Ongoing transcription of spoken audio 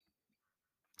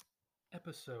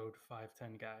Episode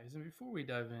 510, guys. And before we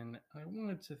dive in, I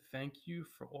wanted to thank you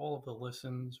for all of the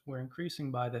listens. We're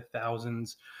increasing by the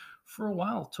thousands. For a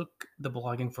while, it took the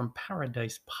Blogging from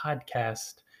Paradise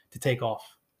podcast to take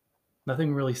off.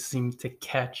 Nothing really seemed to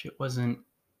catch. It wasn't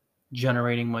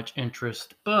generating much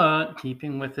interest, but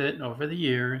keeping with it over the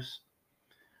years,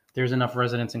 there's enough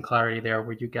resonance and clarity there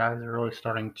where you guys are really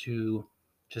starting to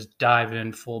just dive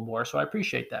in full bore. So I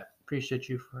appreciate that. Appreciate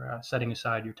you for setting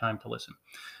aside your time to listen.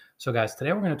 So guys,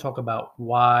 today we're going to talk about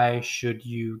why should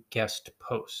you guest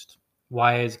post?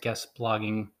 Why is guest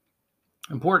blogging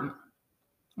important?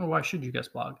 Or why should you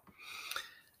guest blog?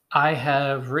 I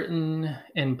have written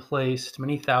and placed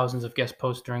many thousands of guest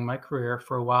posts during my career.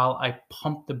 For a while, I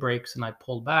pumped the brakes and I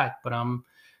pulled back, but I'm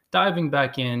diving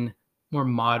back in more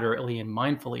moderately and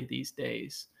mindfully these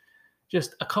days.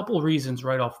 Just a couple reasons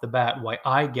right off the bat why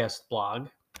I guest blog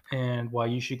and why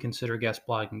you should consider guest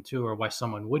blogging too, or why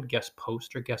someone would guest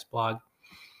post or guest blog.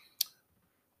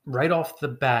 Right off the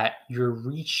bat, you're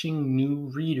reaching new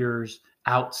readers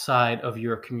outside of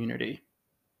your community.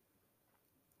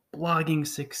 Blogging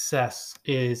success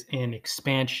is in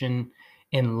expansion,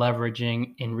 in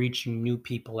leveraging, in reaching new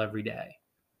people every day.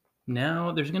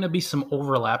 Now, there's going to be some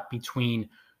overlap between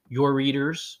your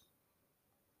readers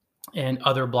and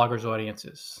other bloggers'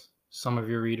 audiences. Some of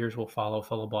your readers will follow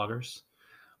fellow bloggers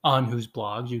on whose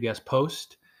blogs you guest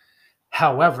post.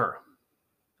 However,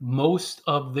 most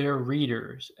of their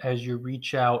readers, as you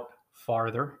reach out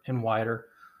farther and wider,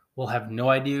 will have no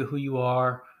idea who you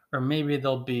are, or maybe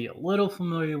they'll be a little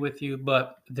familiar with you,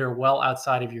 but they're well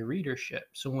outside of your readership.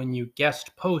 So when you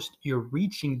guest post, you're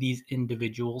reaching these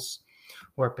individuals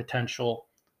who are potential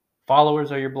followers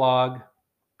of your blog,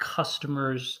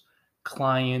 customers,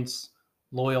 clients,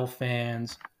 loyal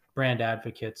fans, brand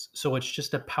advocates. So it's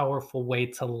just a powerful way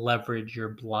to leverage your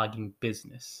blogging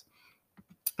business,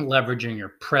 leveraging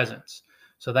your presence.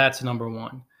 So that's number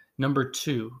one. Number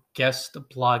two, guest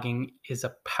blogging is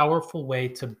a powerful way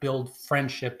to build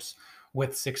friendships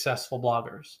with successful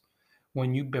bloggers.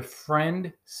 When you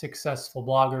befriend successful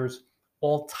bloggers,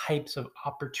 all types of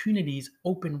opportunities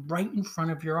open right in front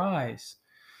of your eyes.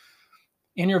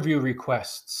 Interview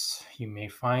requests. You may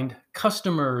find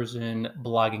customers in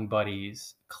blogging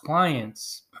buddies,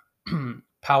 clients,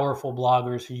 powerful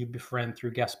bloggers who you befriend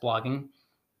through guest blogging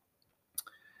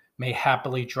may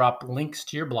happily drop links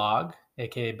to your blog,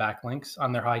 aka backlinks,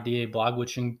 on their IDA blog,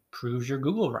 which improves your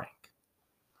Google rank.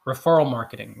 Referral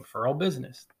marketing, referral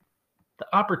business. The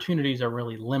opportunities are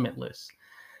really limitless.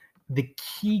 The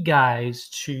key, guys,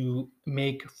 to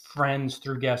make friends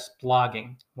through guest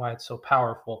blogging, why it's so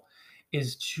powerful,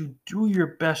 is to do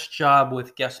your best job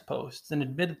with guest posts. And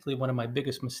admittedly, one of my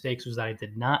biggest mistakes was that I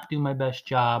did not do my best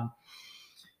job.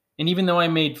 And even though I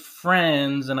made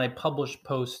friends and I published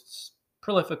posts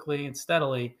prolifically and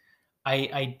steadily,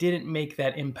 I didn't make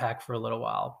that impact for a little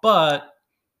while. But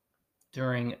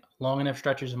during long enough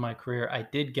stretches of my career, I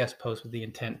did guest post with the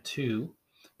intent to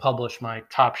publish my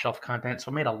top shelf content.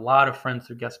 So I made a lot of friends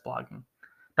through guest blogging.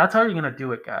 That's how you're going to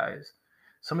do it, guys.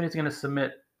 Somebody's going to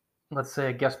submit, let's say,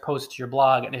 a guest post to your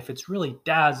blog. And if it's really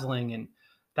dazzling and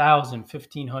 1,000,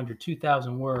 1,500,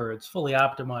 2,000 words, fully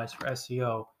optimized for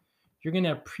SEO, you're going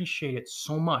to appreciate it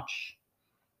so much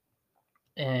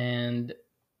and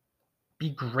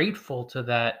be grateful to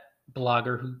that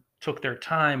blogger who took their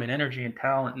time and energy and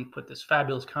talent and put this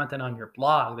fabulous content on your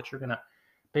blog that you're going to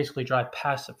basically drive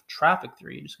passive traffic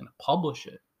through. You're just going to publish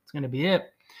it. It's going to be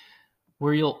it,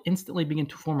 where you'll instantly begin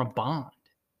to form a bond.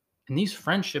 And these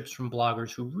friendships from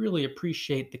bloggers who really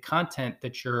appreciate the content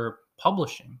that you're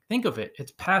publishing, think of it,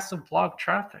 it's passive blog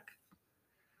traffic.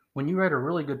 When you write a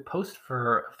really good post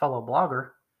for a fellow blogger,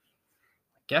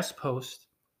 a guest post,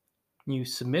 you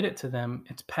submit it to them,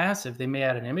 it's passive. They may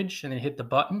add an image and then hit the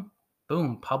button,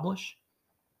 boom, publish.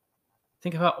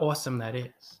 Think of how awesome that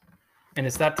is. And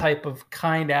it's that type of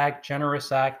kind act,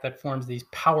 generous act that forms these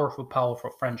powerful,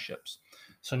 powerful friendships.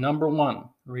 So number one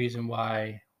reason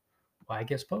why I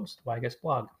guest post, why I guest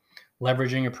blog,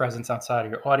 leveraging your presence outside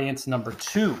of your audience. Number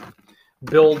two,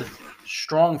 build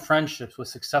strong friendships with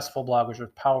successful bloggers,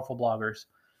 with powerful bloggers.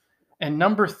 And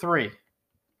number three,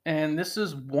 and this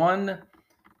is one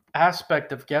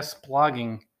aspect of guest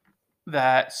blogging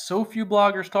that so few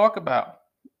bloggers talk about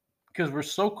because we're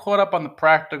so caught up on the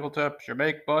practical tips. You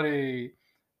make money,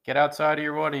 get outside of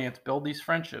your audience, build these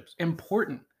friendships.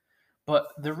 Important. But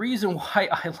the reason why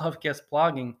I love guest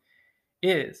blogging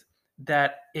is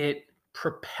that it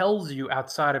propels you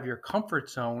outside of your comfort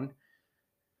zone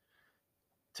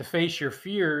to face your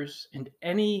fears, and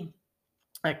any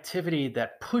activity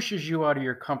that pushes you out of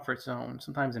your comfort zone,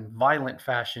 sometimes in violent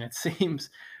fashion, it seems,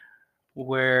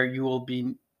 where you will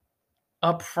be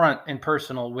upfront and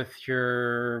personal with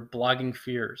your blogging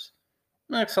fears.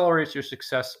 That accelerates your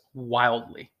success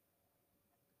wildly.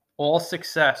 All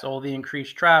success, all the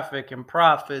increased traffic and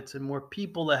profits and more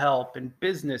people to help and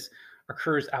business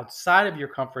occurs outside of your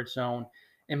comfort zone.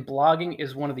 And blogging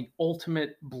is one of the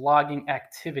ultimate blogging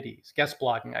activities, guest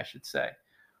blogging, I should say,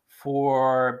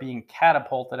 for being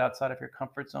catapulted outside of your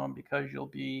comfort zone because you'll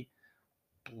be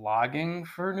blogging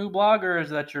for new bloggers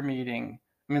that you're meeting.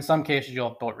 I mean, in some cases, you'll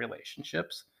have built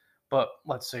relationships, but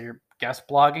let's say you're guest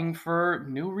blogging for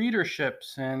new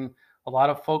readerships, and a lot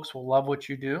of folks will love what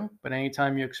you do. But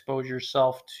anytime you expose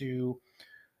yourself to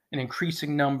an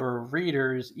increasing number of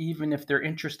readers, even if they're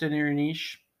interested in your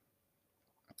niche,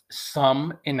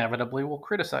 some inevitably will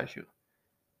criticize you.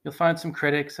 You'll find some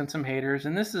critics and some haters,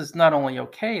 and this is not only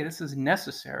okay, this is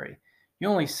necessary. You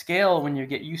only scale when you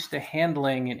get used to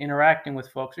handling and interacting with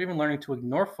folks, or even learning to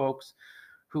ignore folks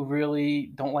who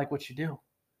really don't like what you do.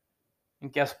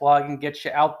 And guest blogging gets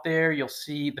you out there. You'll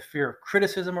see the fear of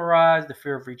criticism arise, the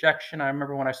fear of rejection. I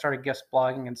remember when I started guest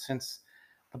blogging, and since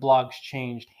the blog's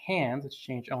changed hands, it's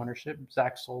changed ownership.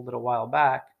 Zach sold it a while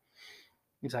back.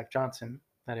 Zach Johnson,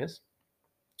 that is.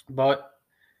 But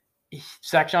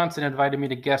Zach Johnson invited me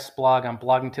to guest blog on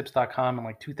bloggingtips.com in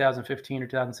like 2015 or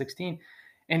 2016.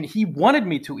 And he wanted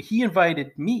me to. He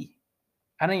invited me.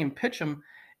 I didn't even pitch him.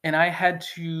 And I had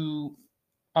to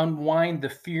unwind the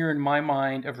fear in my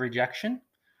mind of rejection,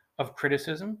 of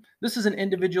criticism. This is an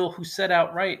individual who said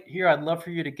outright, here, I'd love for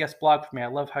you to guest blog for me. I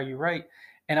love how you write.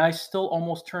 And I still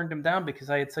almost turned him down because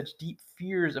I had such deep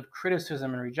fears of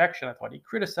criticism and rejection. I thought he'd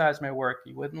criticize my work.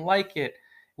 He wouldn't like it. It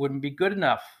wouldn't be good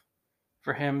enough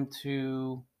for him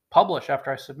to publish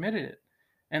after I submitted it.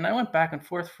 And I went back and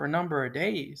forth for a number of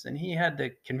days, and he had to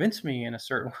convince me in a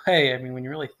certain way. I mean, when you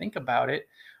really think about it,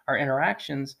 our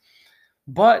interactions.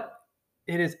 But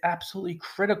it is absolutely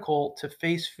critical to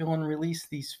face, feel, and release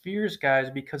these fears, guys,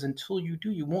 because until you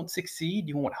do, you won't succeed.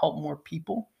 You won't help more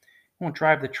people. You won't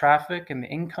drive the traffic and the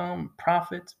income,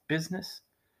 profits, business.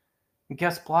 And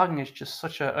guest blogging is just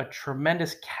such a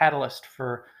tremendous catalyst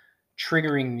for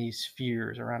triggering these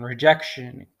fears around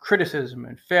rejection, criticism,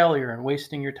 and failure, and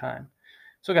wasting your time.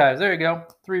 So, guys, there you go.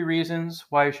 3 reasons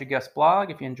why you should guest blog.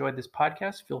 If you enjoyed this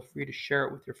podcast, feel free to share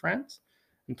it with your friends.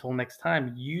 Until next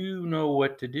time, you know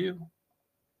what to do.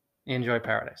 Enjoy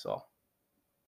paradise all.